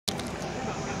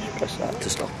press that to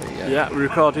stop it, yeah. Yeah, we're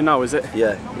recording now, is it?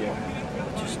 Yeah.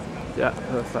 Yeah,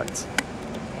 perfect.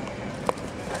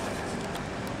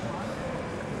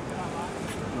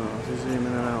 Oh, is he zooming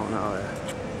in and out now, yeah.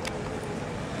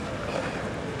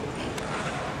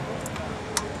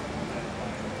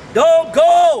 Don't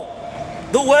go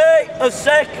the way of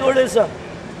secularism.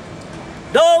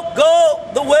 Don't go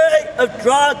the way of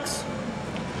drugs.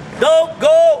 Don't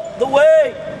go the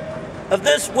way of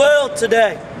this world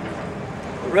today.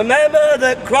 Remember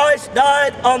that Christ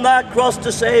died on that cross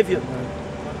to save you,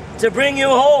 to bring you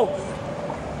home.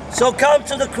 So come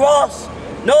to the cross.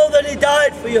 Know that He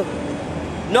died for you.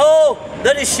 Know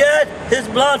that He shed His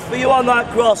blood for you on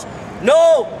that cross.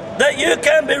 Know that you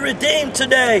can be redeemed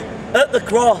today at the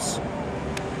cross.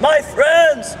 My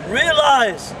friends,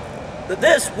 realize that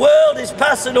this world is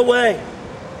passing away,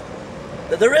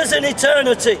 that there is an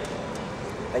eternity,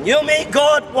 and you'll meet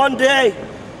God one day.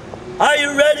 Are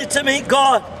you ready to meet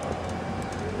God?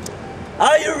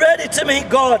 Are you ready to meet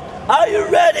God? Are you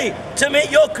ready to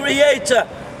meet your Creator?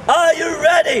 Are you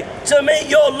ready to meet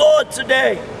your Lord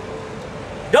today?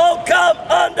 Don't come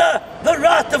under the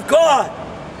wrath of God.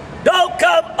 Don't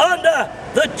come under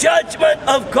the judgment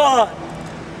of God,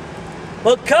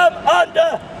 but come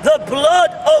under the blood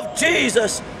of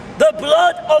Jesus, the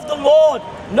blood of the Lord.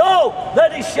 Know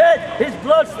that He shed His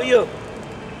blood for you.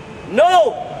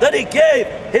 Know that He gave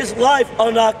His life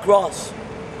on that cross.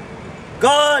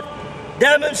 God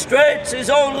demonstrates His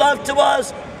own love to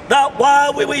us, that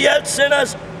while we were yet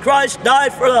sinners, Christ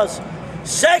died for us.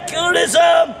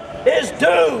 Secularism is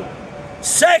doomed.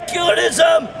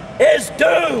 Secularism is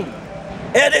doomed.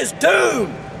 It is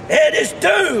doomed. It is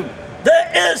doomed.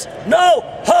 There is no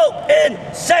hope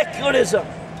in secularism.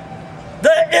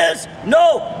 There is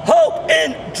no hope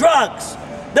in drugs.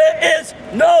 There is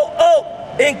no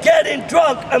hope in getting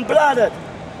drunk and bladdered.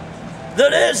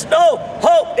 There is no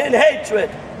hope in hatred.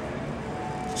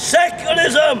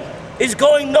 Secularism is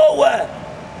going nowhere.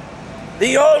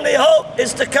 The only hope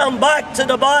is to come back to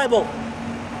the Bible.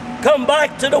 Come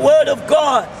back to the Word of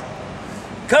God.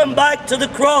 Come back to the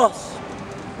cross,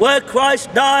 where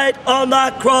Christ died on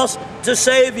that cross to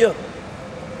save you.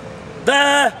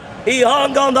 There He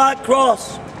hung on that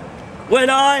cross. When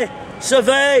I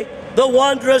survey the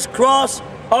wondrous cross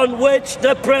on which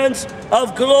the Prince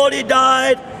of Glory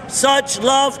died, such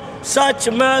love, such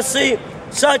mercy,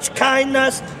 such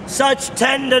kindness, such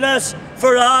tenderness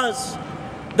for us,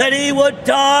 that He would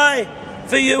die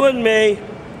for you and me,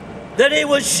 that He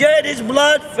would shed His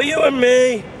blood for you and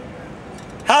me.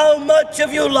 How much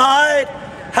have you lied?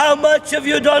 How much have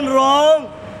you done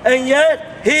wrong? And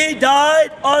yet He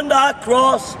died on that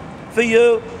cross for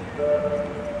you.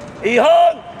 He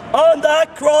hung on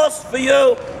that cross for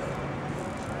you.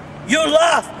 You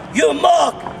laugh, you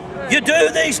mock, you do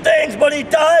these things, but He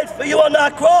died for you on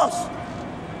that cross.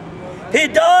 He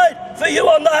died for you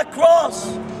on that cross.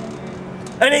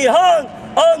 And He hung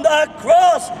on that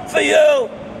cross for you.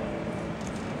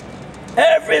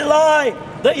 Every lie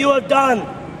that you have done,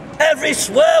 every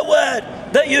swear word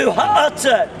that you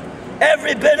uttered,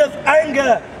 every bit of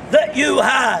anger that you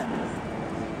had,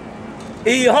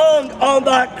 He hung on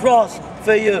that cross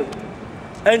for you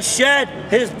and shed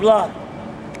His blood.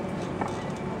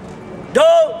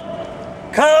 Don't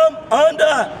come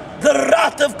under the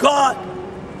wrath of God.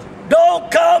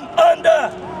 Don't come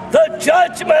under the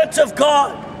judgment of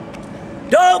God.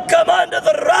 Don't come under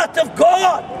the wrath of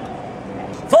God.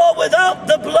 For without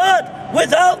the blood,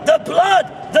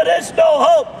 there is no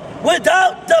hope.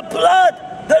 Without the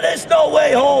blood, there is no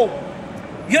way home.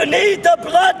 You need the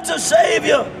blood to save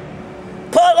you.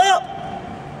 Pull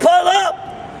up, pull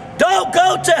up. Don't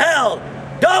go to hell.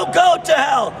 Don't go to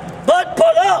hell, but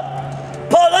pull up.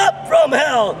 Pull up from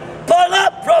hell. Pull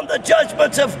up from the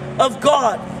judgment of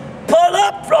God. Pull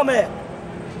up from it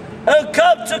and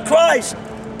come to Christ.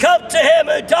 Come to Him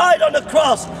who died on the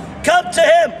cross. Come to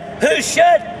Him who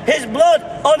shed His blood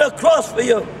on the cross for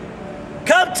you.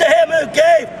 Come to Him who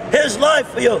gave His life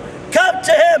for you. Come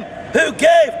to Him who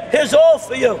gave His all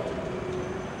for you.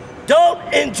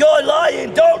 Don't enjoy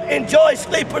lying. Don't enjoy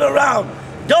sleeping around.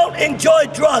 Don't enjoy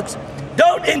drugs.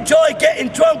 Don't enjoy getting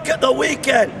drunk at the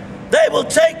weekend. They will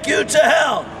take you to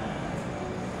hell.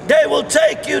 They will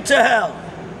take you to hell.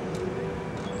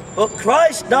 But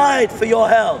Christ died for your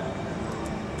hell.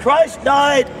 Christ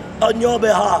died on your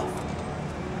behalf.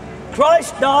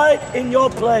 Christ died in your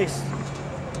place.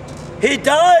 He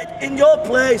died in your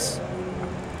place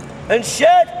and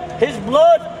shed His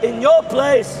blood in your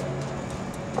place.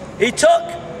 He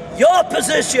took your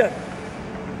position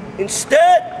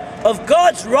instead of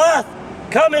God's wrath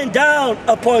coming down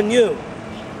upon you.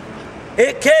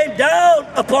 It came down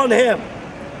upon Him.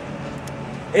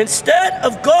 Instead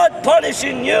of God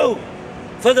punishing you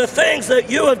for the things that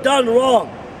you have done wrong,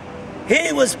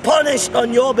 He was punished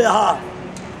on your behalf.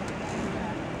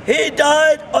 He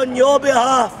died on your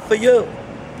behalf for you.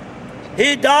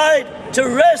 He died to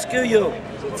rescue you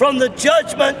from the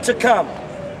judgment to come.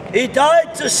 He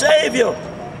died to save you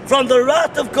from the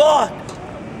wrath of God.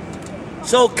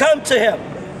 So come to Him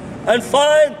and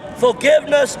find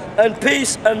forgiveness and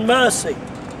peace and mercy.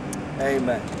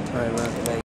 Amen. Amen.